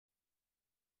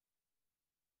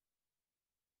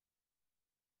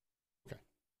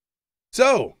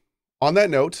So, on that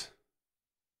note,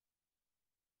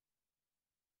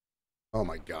 oh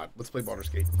my God, let's play Baldur's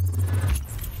Gate.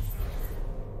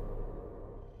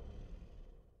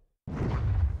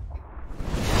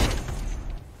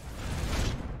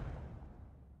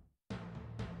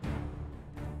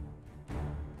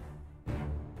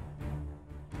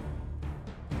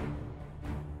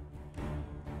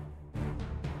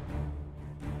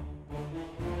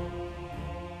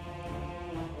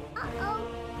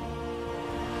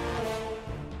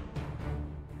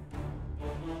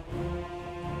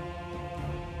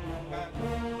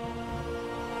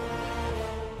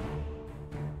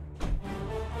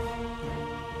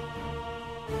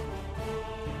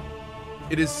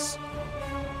 It is.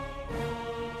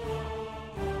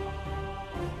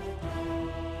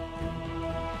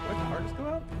 Let the artist go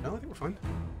out? No, I think we're fine.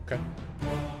 Okay.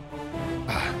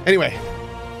 Anyway,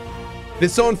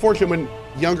 it's so unfortunate when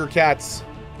younger cats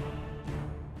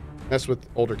mess with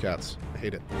older cats. I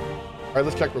hate it. All right,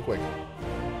 let's check real quick.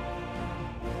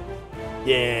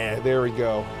 Yeah, there we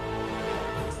go.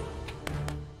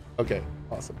 Okay,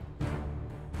 awesome.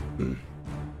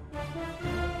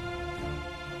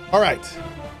 All right.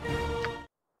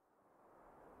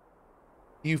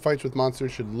 EU fights with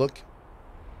monsters should look.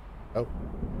 Oh.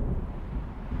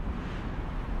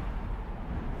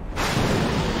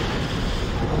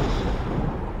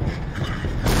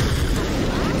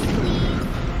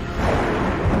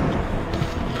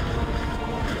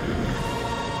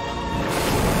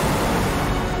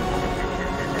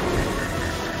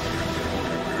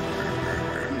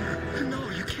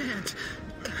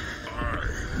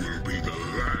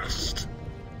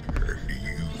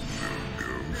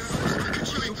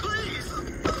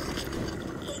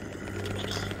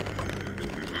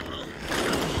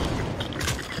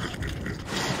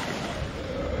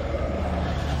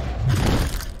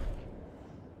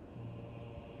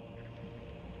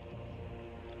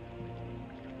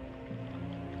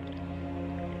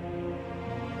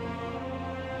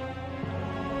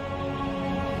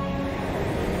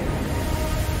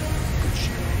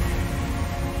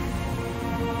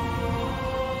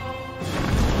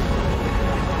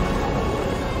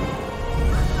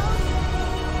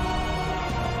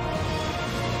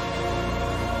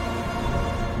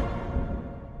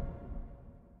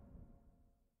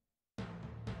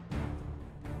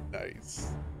 Nice.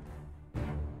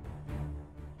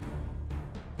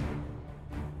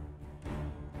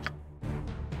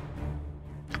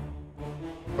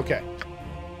 Okay.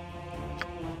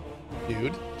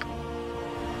 Dude.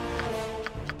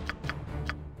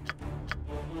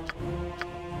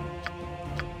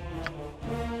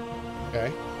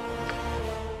 Okay.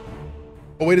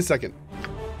 Oh, wait a second.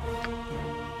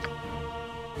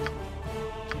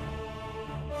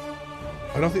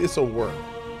 I don't think this will work.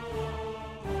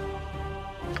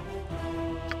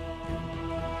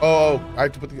 Oh, I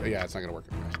have to put the... Yeah, it's not going to work.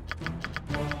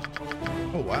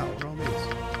 Oh, wow. What are all these?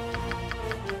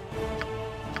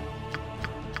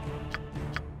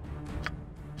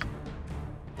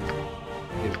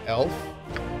 An elf.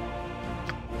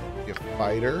 A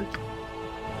fighter.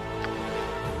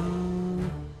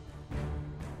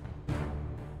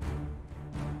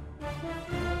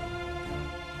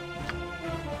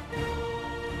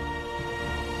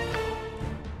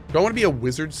 Do I want to be a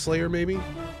wizard slayer, maybe?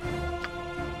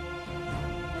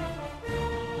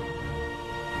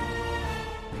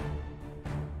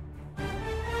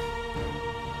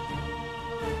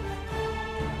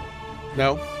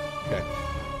 No? Okay.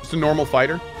 Just a normal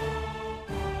fighter?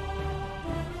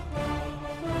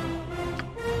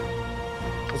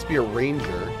 Let's be a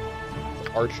ranger.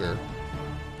 Archer.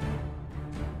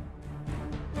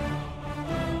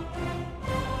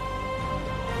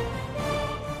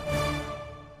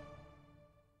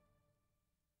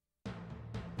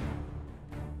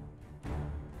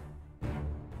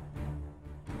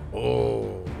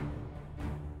 Oh.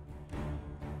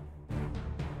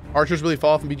 Archers really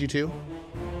fall off in BG2?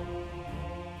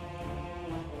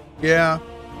 Yeah.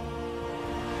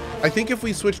 I think if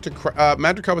we switch to...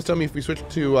 Magic was telling me if we switch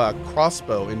to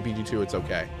crossbow in BG2, it's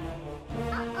okay.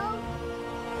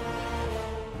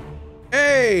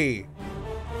 Hey!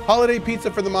 Holiday pizza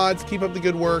for the mods. Keep up the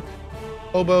good work.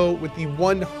 Obo with the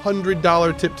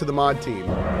 $100 tip to the mod team.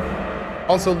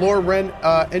 Also, Laura Wren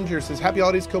Enger says, happy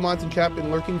holidays, co-mods and chat.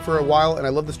 Been lurking for a while, and I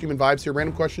love the stream and vibes here.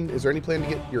 Random question, is there any plan to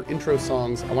get your intro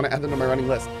songs? I want to add them to my running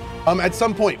list. At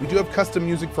some point, we do have custom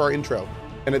music for our intro.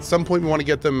 And at some point, we want to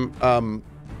get them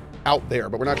out there,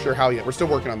 but we're not sure how yet. We're still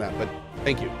working on that, but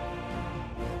thank you.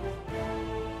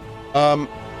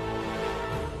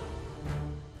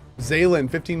 Zaylin,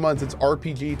 15 months. It's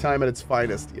RPG time at its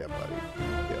finest. Yeah, buddy.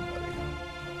 Yeah, buddy.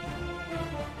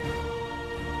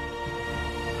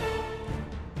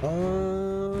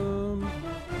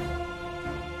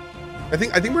 I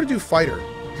think we're gonna do fighter.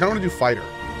 I kind of want to do fighter.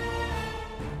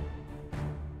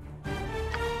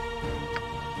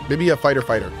 Maybe a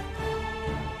fighter.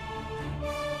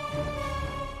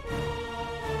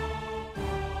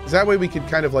 That way we could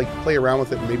kind of like play around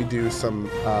with it and maybe do some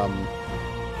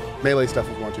melee stuff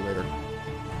if we want to later.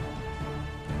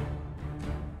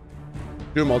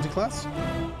 Do a multi-class?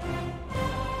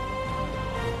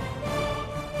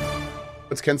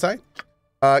 What's Kensai?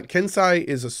 Kensai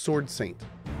is a sword saint.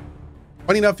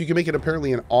 Funny enough, you can make it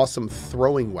apparently an awesome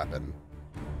throwing weapon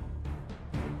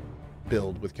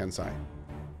build with Kensai.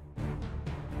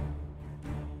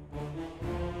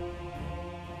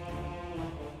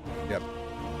 Yep.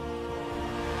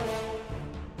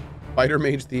 Fighter,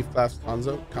 mage, thief, class,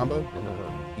 combo?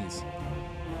 Ease.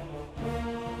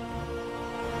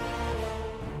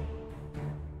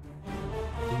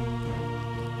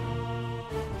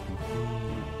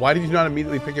 Why did you not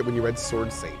immediately pick it when you read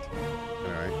Sword Saint?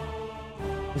 All right.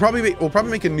 We'll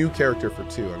probably make a new character for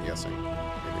 2, I'm guessing. Maybe.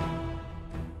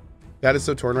 That is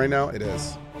so torn right now. It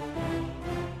is.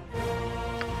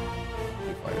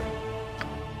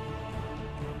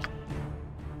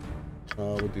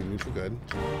 We'll do neutral good.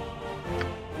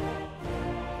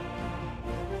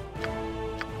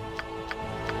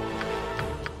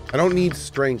 I don't need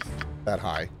strength that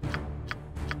high.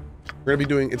 We're gonna be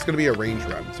doing, it's gonna be a range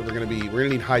run, so we're gonna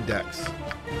need high dex.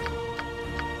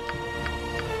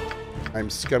 I'm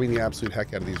scumming the absolute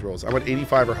heck out of these rolls. I want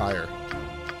 85 or higher.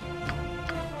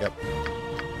 Yep.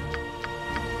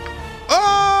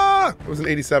 Ah! It was an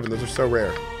 87. Those are so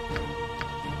rare.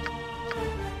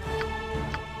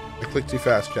 I clicked too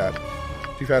fast, chat.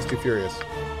 Too fast, too furious.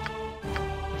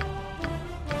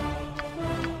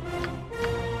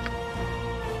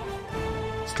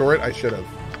 Store it? I should have.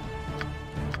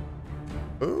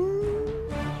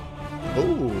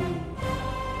 Oh.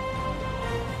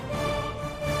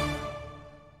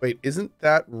 Wait, isn't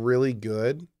that really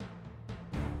good?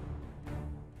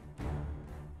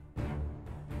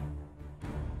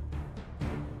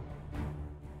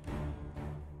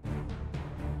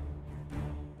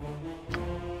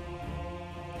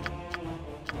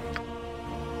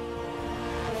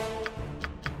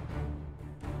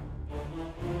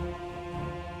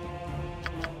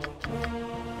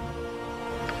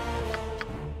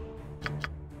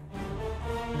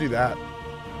 Do that.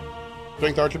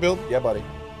 Strength archer build? Yeah, buddy.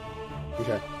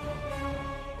 Okay.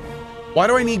 Why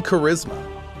do I need charisma?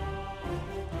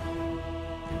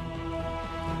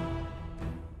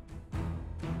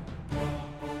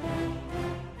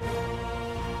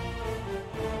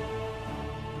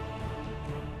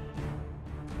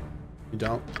 You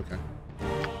don't? Okay.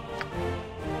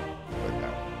 Like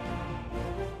that.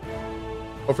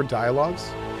 Oh, for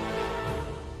dialogues?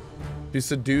 To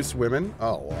seduce women?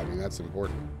 Oh, well, I mean, that's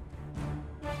important.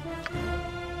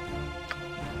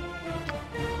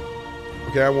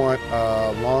 Okay, I want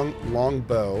long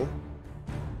bow.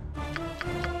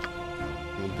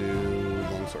 We'll do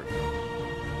long sword.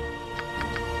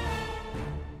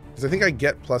 Because I think I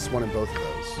get +1 in both of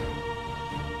those.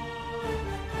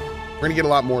 We're gonna get a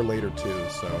lot more later too,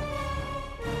 so.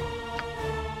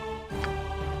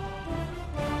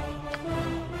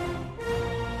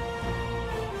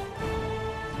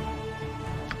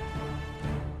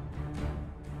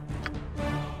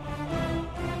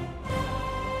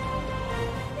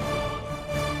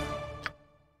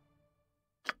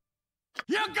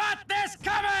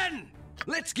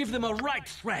 Let's give them a right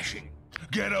thrashing.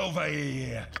 Get over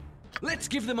here. Let's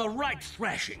give them a right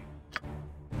thrashing.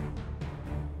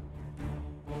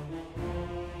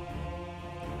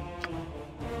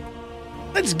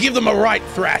 Let's give them a right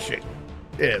thrashing.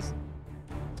 Yes.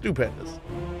 Stupendous.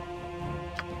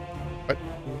 What?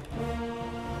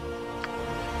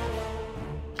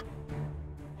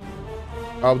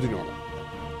 I'll do normal.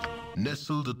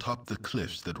 Nestled atop the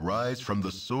cliffs that rise from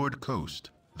the Sword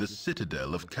Coast, the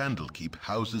citadel of Candlekeep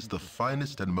houses the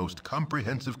finest and most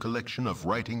comprehensive collection of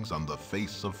writings on the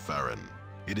face of Farron.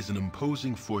 It is an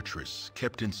imposing fortress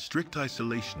kept in strict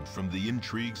isolation from the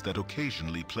intrigues that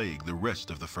occasionally plague the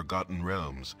rest of the Forgotten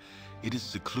Realms. It is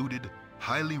secluded,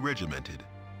 highly regimented,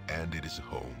 and it is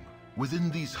home.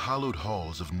 Within these hallowed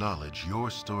halls of knowledge,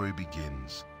 your story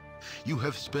begins. You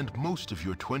have spent most of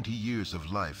your 20 years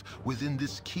of life within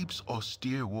this keep's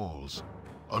austere walls,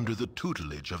 under the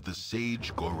tutelage of the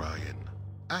sage Gorion.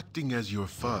 Acting as your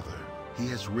father, he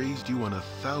has raised you on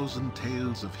 1,000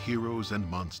 tales of heroes and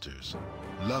monsters,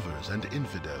 lovers and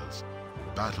infidels,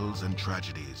 battles and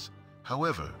tragedies.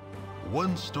 However,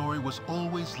 one story was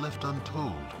always left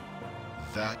untold,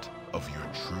 that of your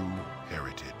true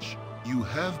heritage. You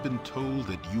have been told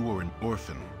that you are an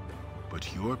orphan,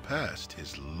 but your past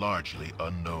is largely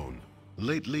unknown.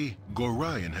 Lately,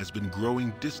 Gorion has been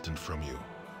growing distant from you,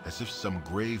 as if some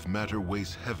grave matter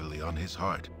weighs heavily on his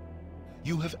heart.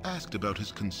 You have asked about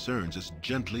his concerns as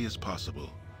gently as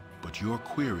possible, but your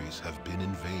queries have been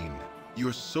in vain.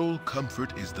 Your sole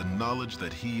comfort is the knowledge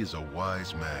that he is a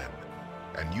wise man,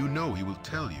 and you know he will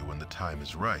tell you when the time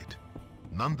is right.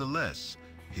 Nonetheless,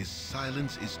 his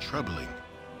silence is troubling,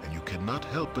 and you cannot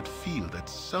help but feel that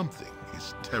something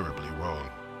is terribly wrong.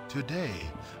 Today,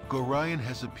 Gorion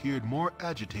has appeared more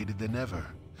agitated than ever,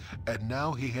 and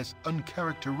now he has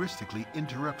uncharacteristically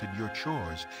interrupted your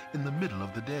chores in the middle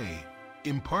of the day,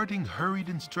 imparting hurried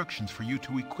instructions for you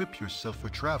to equip yourself for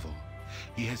travel.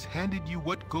 He has handed you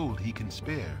what gold he can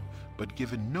spare, but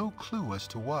given no clue as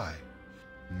to why.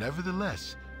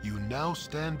 Nevertheless, you now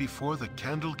stand before the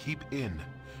Candlekeep Inn,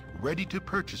 ready to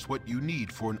purchase what you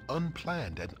need for an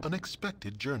unplanned and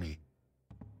unexpected journey.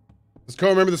 Does Cohh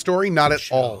remember the story? Not at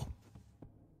all.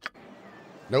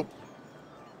 Nope.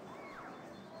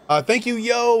 Thank you,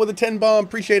 yo, with a 10 bomb.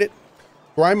 Appreciate it.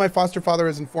 Brian, my foster father,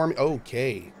 has informed me.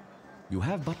 Okay. You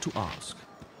have but to ask.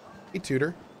 Hey,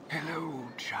 tutor. Hello,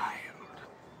 child.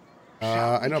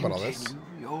 I know about all this.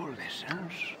 Your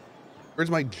lessons? Where's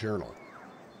my journal?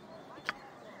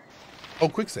 Oh,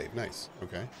 quick save. Nice.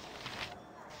 Okay.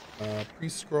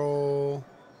 Pre-scroll.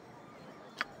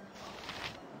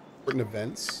 Important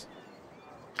events.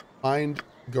 Find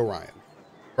Gorion.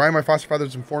 Brian, my foster father,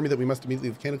 has informed me that we must immediately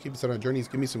leave Candlekeep and set on our journey. He's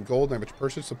given me some gold, and I have to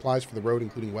purchase supplies for the road,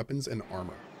 including weapons and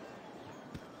armor.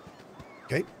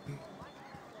 Okay.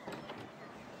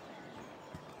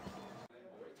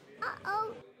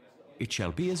 It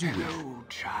shall be as you wish. Hello,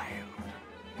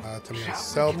 child. Tell me how to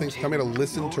sell things. Tell me how to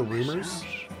listen to rumors.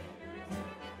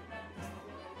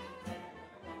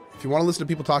 If you want to listen to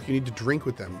people talk, you need to drink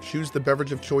with them. Choose the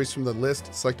beverage of choice from the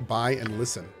list. Select buy and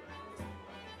listen.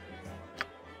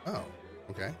 Oh,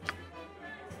 okay.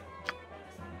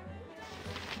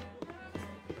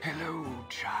 Hello,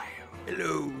 child.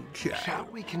 Hello, child. Shall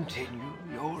we continue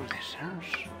your lessons?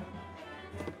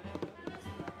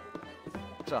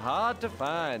 It's hard to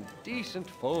find decent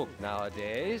folk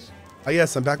nowadays. Ah,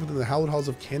 yes, I'm back within the hallowed halls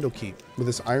of Candlekeep. With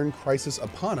this iron crisis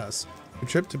upon us, the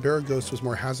trip to Baragos was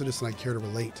more hazardous than I care to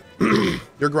relate.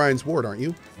 You're Grion's ward, aren't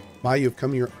you? My, you have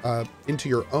come into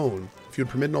your own. If you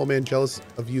would permit an old man jealous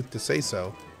of youth to say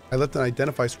so, I left an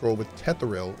identify scroll with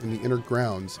Tetheril in the inner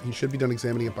grounds. He should be done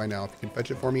examining it by now. If you can fetch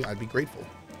it for me, I'd be grateful.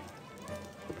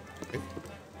 Okay.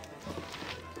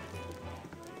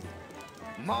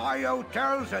 My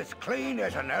hotel's as clean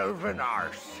as an elven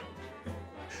arse.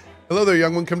 Hello there,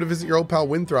 young one. Come to visit your old pal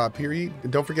Winthrop. Here,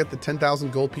 and don't forget the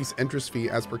 10,000 gold piece entrance fee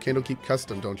as per Candlekeep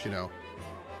custom, don't you know?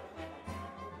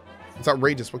 It's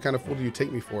outrageous. What kind of fool do you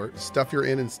take me for? Stuff your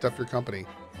inn and stuff your company.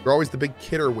 You're always the big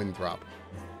kidder, Winthrop.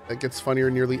 That gets funnier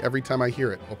nearly every time I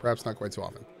hear it. Well, perhaps not quite so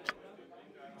often.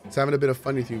 It's having a bit of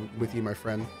fun with you, my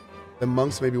friend. The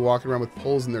monks may be walking around with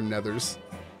poles in their nethers,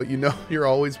 but you know you're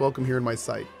always welcome here in my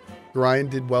sight. Gorion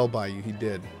did well by you. He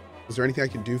did. Is there anything I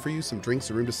can do for you? Some drinks,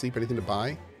 a room to sleep, anything to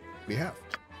buy? We have.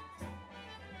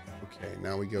 Okay,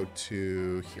 now we go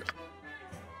to here.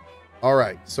 All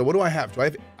right, so what do I have?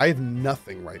 I have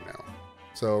nothing right now.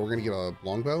 So we're gonna get a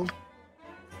longbow. Do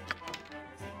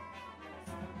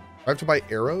I have to buy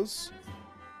arrows?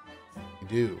 I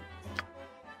do.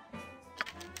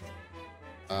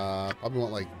 Probably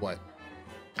want like what?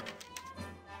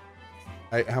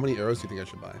 How many arrows do you think I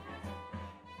should buy?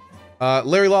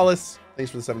 Larry Lawless, thanks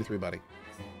for the 73, buddy.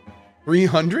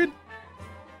 300?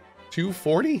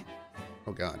 240?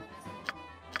 Oh god.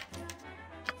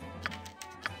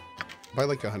 Buy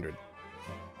like 100.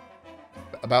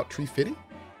 About 350?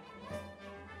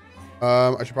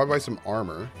 I should probably buy some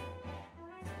armor.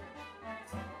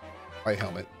 Buy a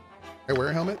helmet. Can I wear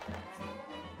a helmet?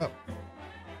 Oh.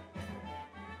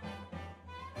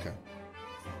 Okay.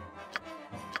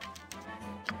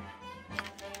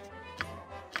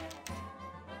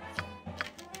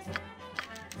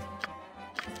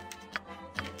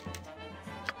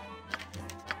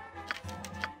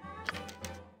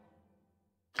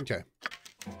 Okay.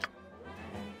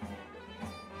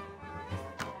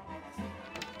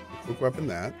 Quick weapon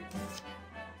that.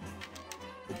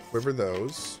 We'll quiver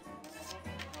those.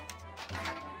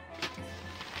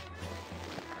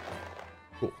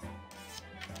 Cool.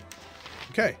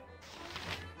 Okay.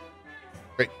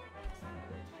 Great.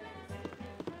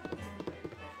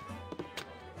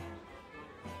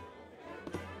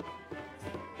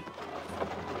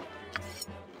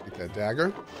 Take that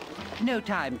dagger. No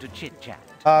time to chit-chat.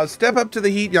 Step up to the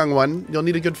heat, young one. You'll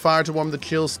need a good fire to warm the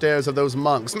chill stares of those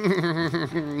monks.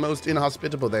 Most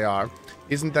inhospitable they are.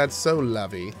 Isn't that so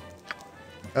lovey?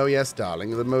 Oh yes,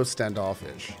 darling, the most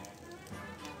standoffish.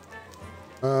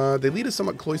 They lead a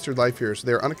somewhat cloistered life here, so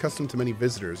they are unaccustomed to many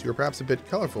visitors. You are perhaps a bit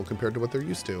colorful compared to what they're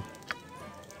used to.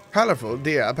 Colorful,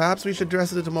 dear. Perhaps we should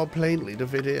dress a little more plainly to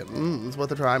fit in. It's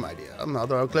worth a try, my dear.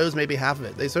 Although our clothes may be half of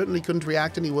it, they certainly couldn't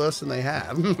react any worse than they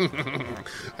have.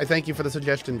 I thank you for the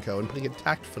suggestion, Cohh, and putting it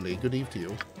tactfully. Good eve to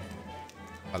you.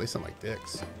 Oh, they sound like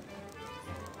dicks.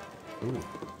 Ooh.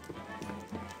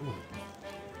 Ooh.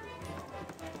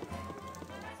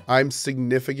 I'm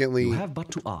significantly... You have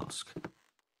but to ask.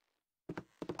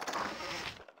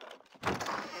 I'm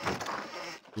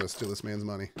gonna steal this man's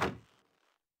money.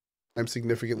 I'm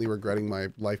significantly regretting my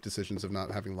life decisions of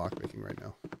not having lockpicking right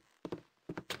now.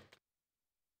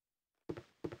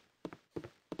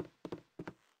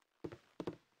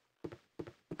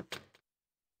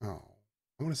 Oh,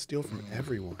 I want to steal from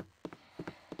everyone.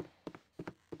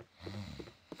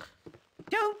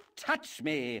 Don't touch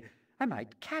me. I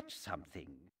might catch something.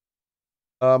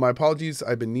 My apologies.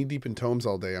 I've been knee-deep in tomes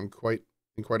all day. I'm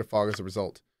in quite a fog as a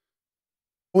result.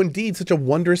 Oh, indeed, such a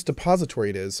wondrous depository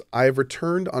it is. I have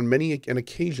returned on many an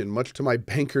occasion, much to my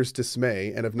banker's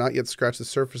dismay, and have not yet scratched the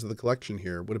surface of the collection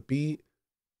here. Would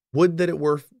that it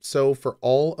were so for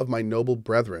all of my noble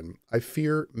brethren. I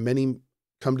fear many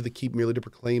come to the keep merely to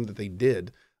proclaim that they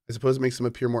did. I suppose it makes them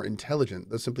appear more intelligent,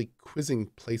 though simply quizzing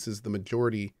places the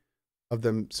majority of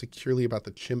them securely about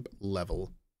the chimp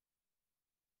level.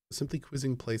 Simply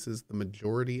quizzing places the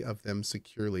majority of them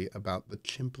securely about the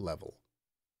chimp level.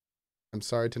 I'm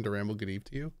sorry, I tend to ramble. Good eve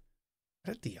to you. Is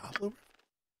that a Diablo?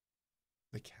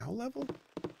 The cow level?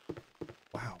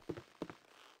 Wow.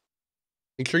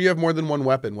 Make sure you have more than one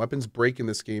weapon. Weapons break in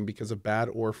this game because of bad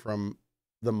ore from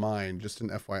the mine. Just an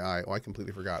FYI. Oh, I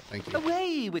completely forgot. Thank you.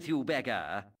 Away with you,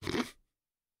 beggar.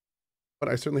 But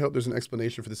I certainly hope there's an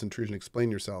explanation for this intrusion. Explain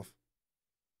yourself.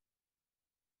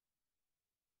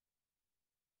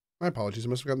 My apologies. I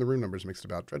must have gotten the room numbers mixed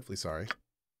about. Dreadfully sorry.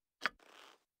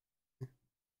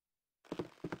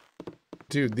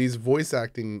 Dude, the voice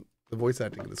acting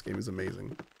in this game is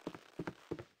amazing.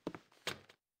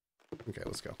 Okay,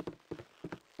 let's go.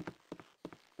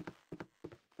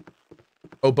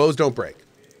 Oh, bows don't break.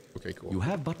 Okay, cool. You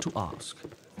have but to ask.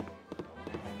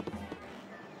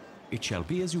 It shall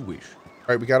be as you wish. All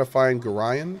right, we got to find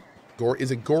Gorion.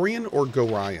 Is it Gorion or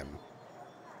Gorion?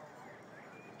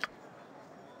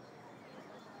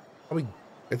 Probably,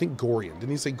 I think Gorion.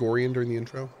 Didn't he say Gorion during the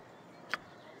intro?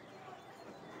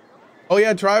 Oh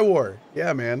yeah, Tri-War.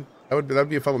 Yeah, man. That'd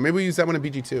be a fun one. Maybe we use that one in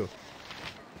BG2.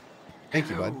 Thank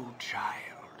you, bud.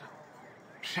 Child.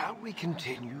 Shall we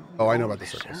continue? Oh, I know about the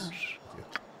circles.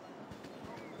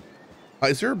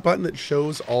 Is there a button that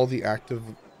shows all the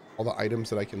items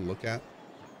that I can look at?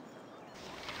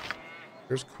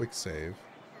 There's quick save.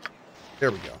 There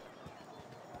we go.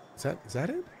 Is that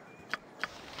it?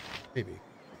 Maybe.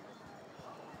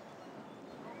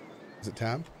 Is it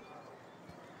tab?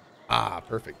 Ah,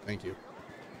 perfect. Thank you.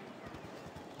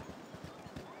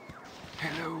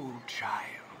 Hello, child.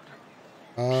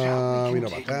 We know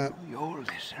about that. Your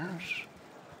listeners.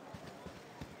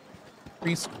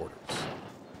 Priest quarters.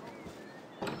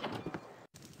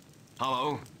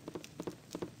 Hello.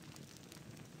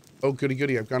 Oh, goody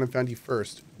goody. I've gone and found you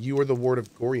first. You are the ward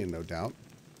of Gorion, no doubt.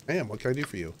 I am. What can I do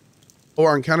for you? Oh,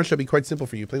 our encounter shall be quite simple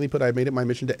for you. Plainly put, I have made it my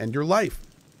mission to end your life.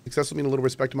 Success will mean a little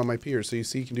respect among my peers, so you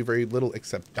see you can do very little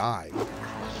except die. You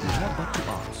have but to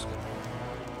ask.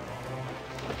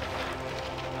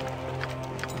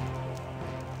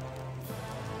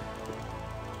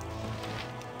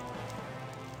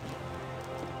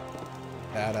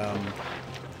 That,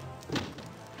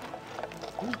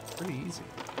 ooh, pretty easy.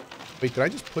 Wait, did I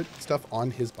just put stuff on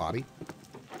his body?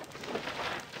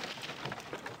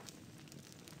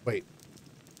 Wait.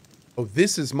 Oh,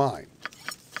 this is mine.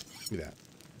 Give me that.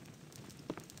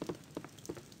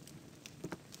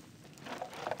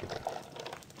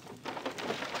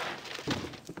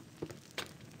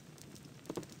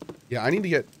 Yeah, I need to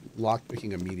get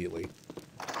lockpicking immediately.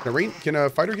 Can a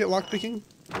fighter get lockpicking?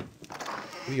 I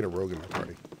need to get a rogue in my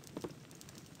party.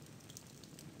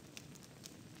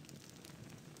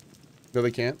 No,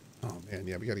 they can't? Oh, man,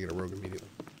 yeah, we gotta get a rogue immediately.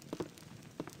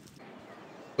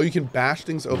 Oh, you can bash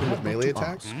things open with melee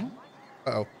attacks?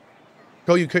 Uh-oh.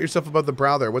 Cohh, you cut yourself above the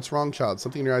brow there. What's wrong, child?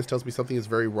 Something in your eyes tells me something is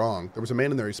very wrong. There was a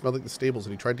man in there. He smelled like the stables,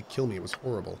 and he tried to kill me. It was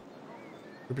horrible.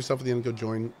 Grip yourself at the end and go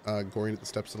join Gorion at the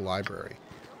steps of the library.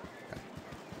 Okay.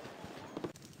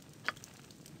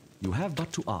 You have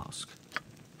but to ask.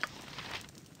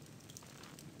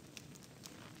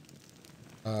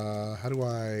 How do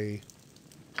I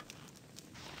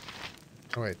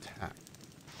attack?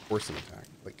 Force an attack.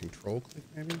 Like control click,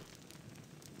 maybe?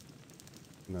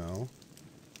 No.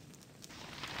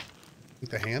 With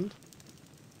the hand?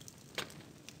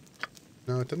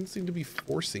 No, it doesn't seem to be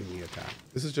forcing the attack.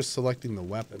 This is just selecting the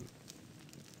weapon.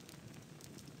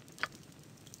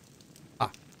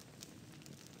 Ah.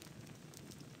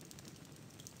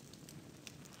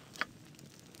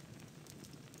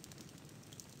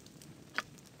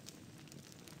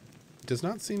 It does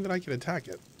not seem that I can attack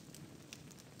it.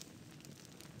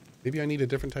 Maybe I need a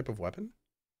different type of weapon?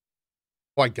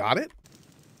 Oh, I got it?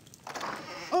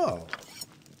 Oh.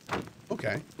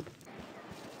 Okay.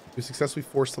 You successfully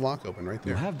forced the lock open right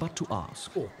there. You have but to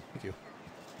ask. Cool. Thank you.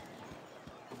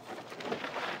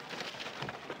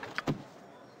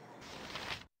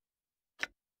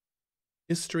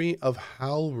 History of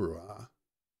Halrua.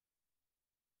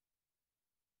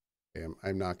 Okay,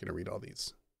 I'm not going to read all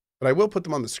these. But I will put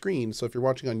them on the screen, so if you're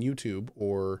watching on YouTube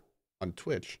or on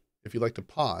Twitch, if you'd like to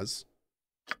pause,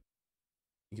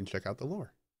 you can check out the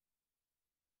lore.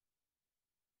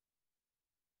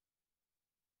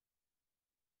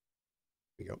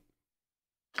 There we go.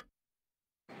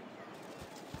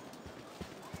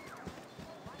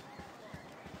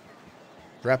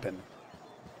 Dreppin.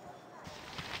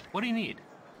 What do you need?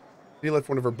 You left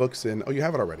one of her books in. Oh, you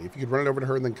have it already. If you could run it over to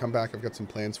her and then come back, I've got some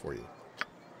plans for you.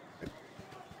 Okay.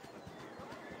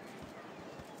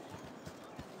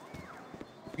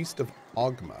 Priest of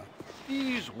Ogma.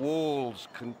 These walls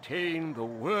contain the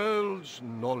world's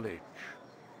knowledge.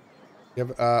 You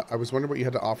have, I was wondering what you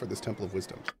had to offer this Temple of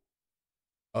Wisdom.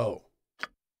 Oh.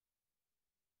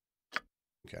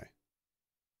 Okay.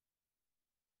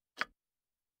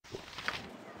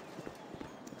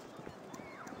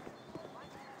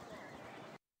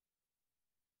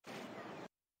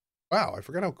 Wow, I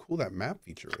forgot how cool that map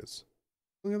feature is.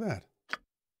 Look at that.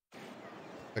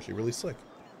 Actually really slick.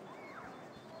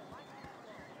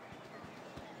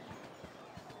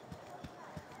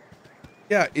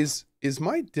 Yeah, is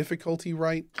my difficulty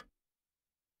right?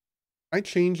 I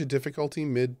change the difficulty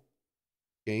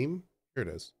mid-game? Here it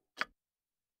is.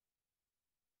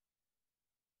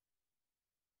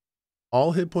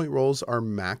 All hit point rolls are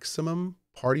maximum.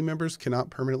 Party members cannot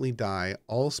permanently die.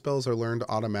 All spells are learned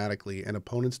automatically, and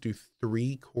opponents do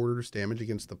 3/4 damage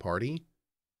against the party.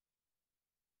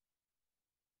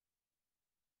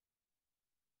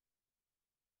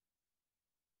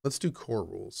 Let's do core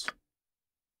rules.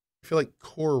 I feel like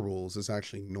core rules is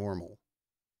actually normal.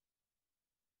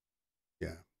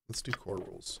 Yeah, let's do core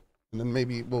rules. And then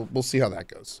maybe we'll see how that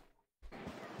goes.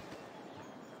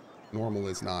 Normal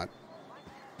is not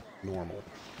normal.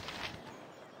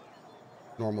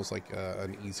 Normal's like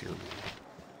an easier normal.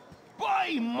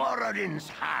 By Moradin's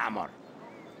hammer!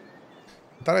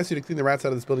 I thought I asked you to clean the rats out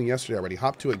of this building yesterday already.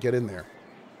 Hop to it, get in there.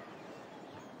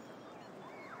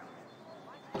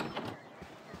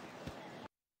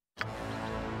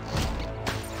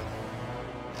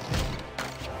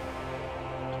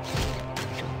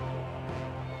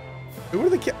 Who are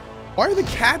the cat? Why are the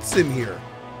cats in here?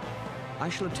 I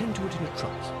shall attend to it in a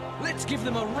trice. Let's give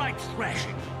them a right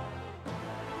thrashing.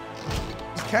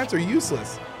 These cats are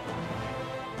useless.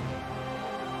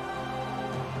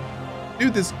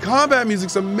 Dude, this combat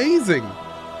music's amazing. All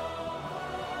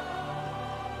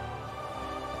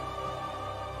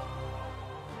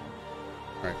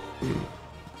right.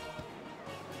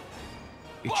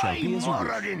 It shall be as you wish.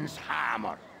 Moradin's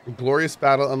hammer! A glorious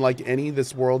battle unlike any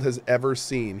this world has ever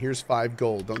seen. Here's 5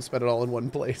 gold. Don't spend it all in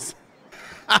one place.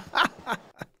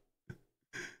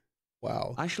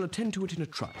 Wow. I shall attend to it in a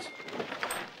trice.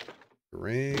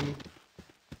 Ring.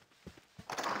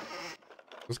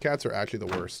 Those cats are actually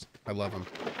the worst. I love them.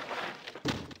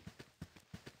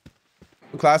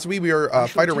 What class are we? We are a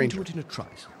fighter ranger. To it in a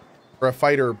trice. Or a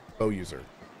fighter bow user.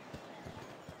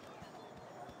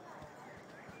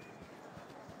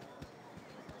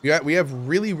 We have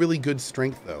really, really good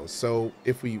strength though. So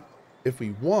if we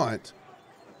want,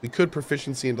 we could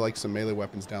proficiency into like some melee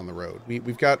weapons down the road.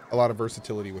 We've got a lot of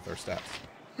versatility with our stats.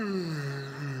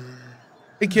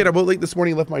 Hey kid, I woke late this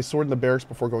morning and left my sword in the barracks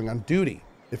before going on duty.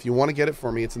 If you want to get it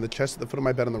for me, it's in the chest at the foot of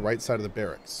my bed on the right side of the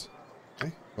barracks.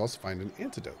 Okay. You'll also find an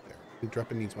antidote there. I think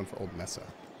Dreppin needs one for old Mesa.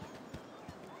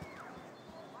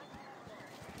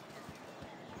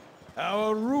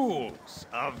 Our rules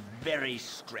are very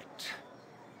strict.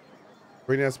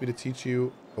 Brayden asked me to teach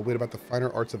you a bit about the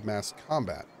finer arts of mass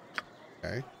combat.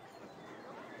 Okay.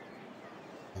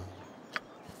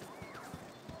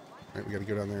 Alright, we gotta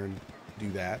go down there and do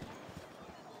that.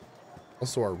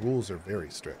 Also, our rules are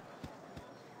very strict.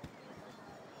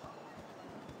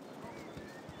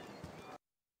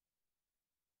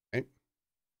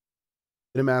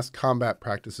 Minamask combat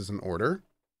practices in order.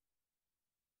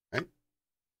 Okay.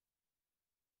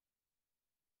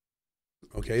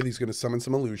 Okay, he's going to summon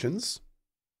some illusions.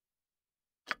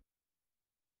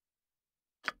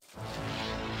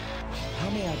 How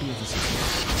may I be of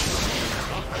assistance?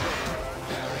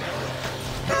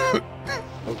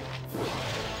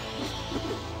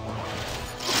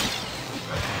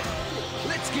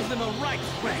 Let's give them a right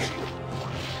thrashing.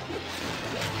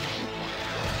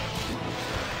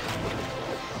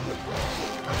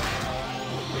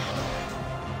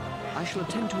 I shall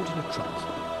attend to it in a trice.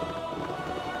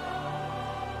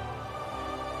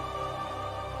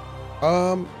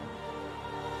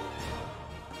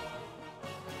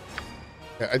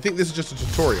 Yeah, I think this is just a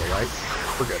tutorial, right?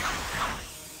 We're good.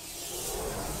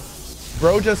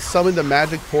 Bro just summoned a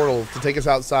magic portal to take us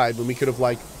outside when we could have,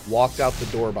 like, walked out the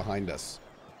door behind us.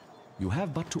 You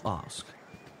have but to ask.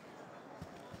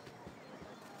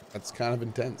 That's kind of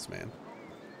intense, man.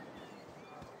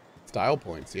 Style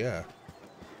points, yeah.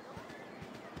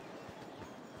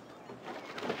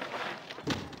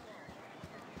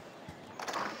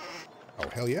 Oh,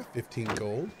 hell yeah. 15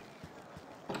 gold.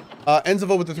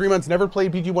 Enzovo with the 3 months. Never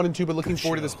played PG 1 and 2, but looking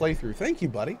forward to this playthrough. Thank you,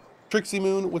 buddy. Trixie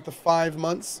Moon with the 5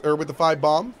 months, or with the 5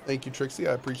 bomb. Thank you, Trixie.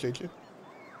 I appreciate you.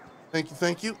 Thank you,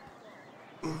 thank you.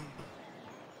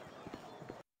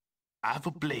 I have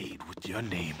a blade with your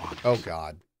name on it. Oh,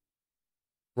 God.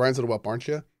 Ryan's a little up, aren't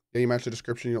you? Yeah, you match the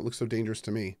description. You don't look so dangerous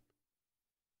to me.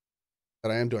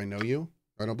 That I am. Do I know you?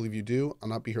 I don't believe you do. I'll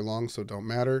not be here long, so it don't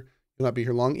matter. You'll not be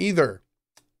here long either.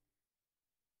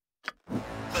 Oh,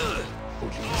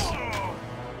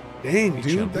 jeez. Dang,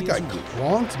 dude. That guy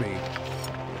clonked me.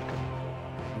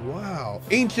 Wow.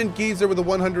 Ancient Geezer with a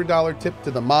 $100 tip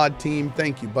to the mod team.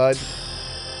 Thank you, bud.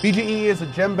 BGE is a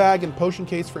gem bag and potion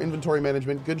case for inventory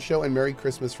management. Good show and Merry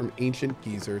Christmas from Ancient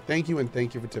Geezer. Thank you, and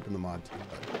thank you for tipping the mod team,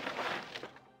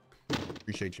 bud.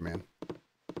 Appreciate you, man.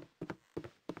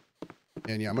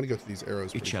 And yeah, I'm going to go through these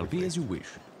arrows. It shall be as you wish.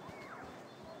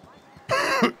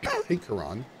 Hey,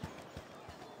 Karan.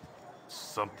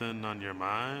 Something on your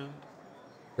mind?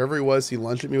 Wherever he was, he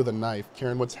lunged at me with a knife.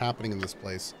 Karen, what's happening in this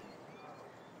place?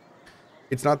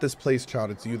 It's not this place,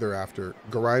 child. It's you they're after.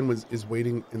 Gorion is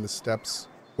waiting in the steps.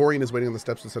 Gorion is waiting on the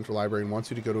steps of the Central Library and wants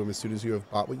you to go to him as soon as you have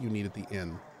bought what you need at the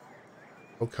inn.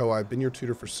 Oh, Cohh, I've been your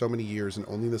tutor for so many years, and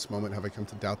only in this moment have I come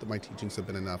to doubt that my teachings have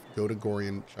been enough. Go to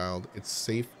Gorion, child. It's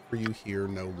safe for you here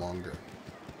no longer.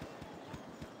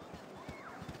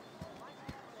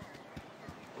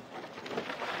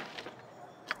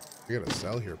 We gotta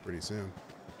sell here pretty soon.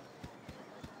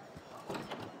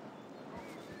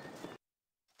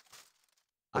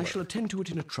 I shall attend to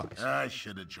it in a trice. I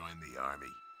should have joined the army.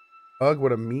 Ugh,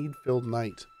 what a mead-filled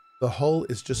night. The hull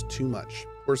is just too much.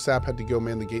 Poor Sap had to go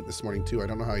man the gate this morning, too. I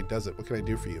don't know how he does it. What can I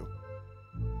do for you?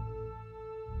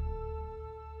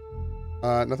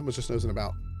 Nothing, was just nosing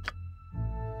about.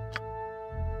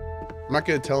 I'm not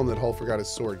going to tell him that Hull forgot his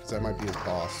sword, because that might be his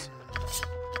boss.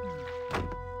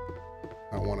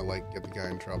 I don't want to, like, get the guy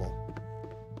in trouble.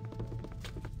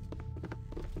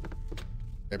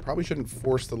 I probably shouldn't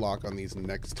force the lock on these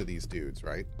next to these dudes,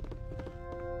 right?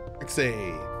 Quick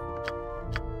save.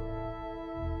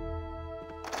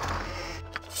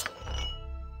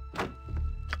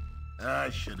 I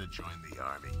should have joined the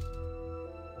army.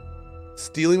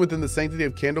 Stealing within the sanctity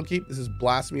of Candlekeep? This is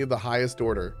blasphemy of the highest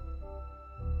order.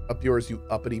 Up yours, you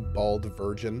uppity, bald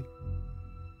virgin.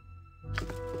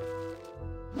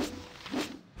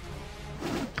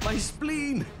 My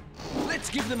spleen! Let's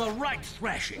give them a right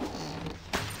thrashing.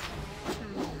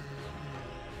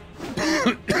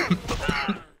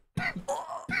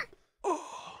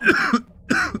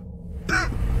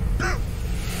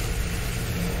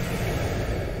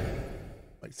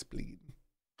 My spleen.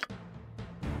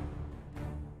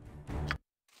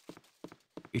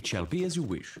 It shall be as you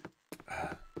wish.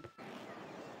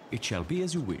 It shall be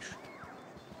as you wish.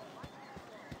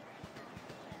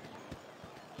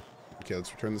 Okay,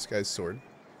 let's return this guy's sword.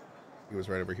 He was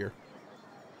right over here.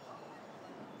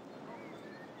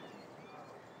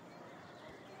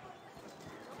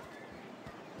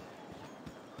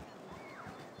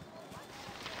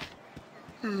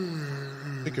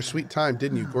 Took your sweet time,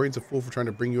 didn't you? Gorion's a fool for trying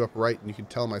to bring you up right, and you can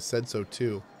tell him I said so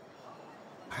too.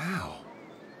 Wow.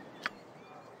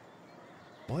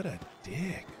 What a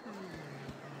dick.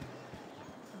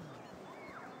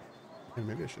 And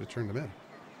maybe I should have turned him in.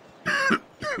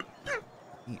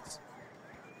 Jeez.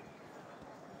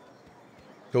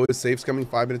 Cohh, is safes coming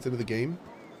 5 minutes into the game?